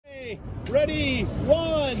Okay, ready,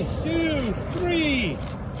 1, 2, 3.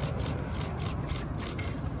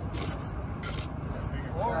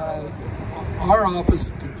 Our office,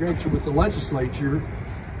 in conjunction with the legislature,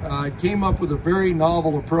 came up with a very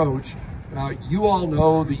novel approach. You all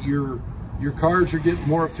know that your cars are getting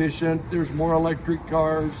more efficient. There's more electric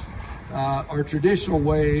cars. Our traditional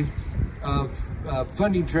way of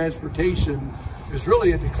funding transportation is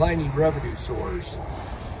really a declining revenue source.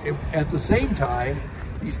 At the same time,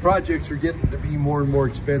 these projects are getting to be more and more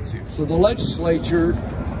expensive. So the legislature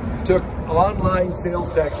took online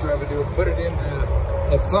sales tax revenue and put it into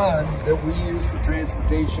a fund that we use for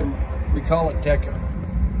transportation. We call it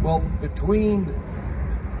TECM. Well, between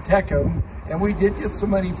TECM, and we did get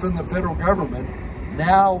some money from the federal government,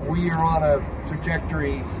 now we are on a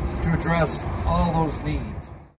trajectory to address all those needs.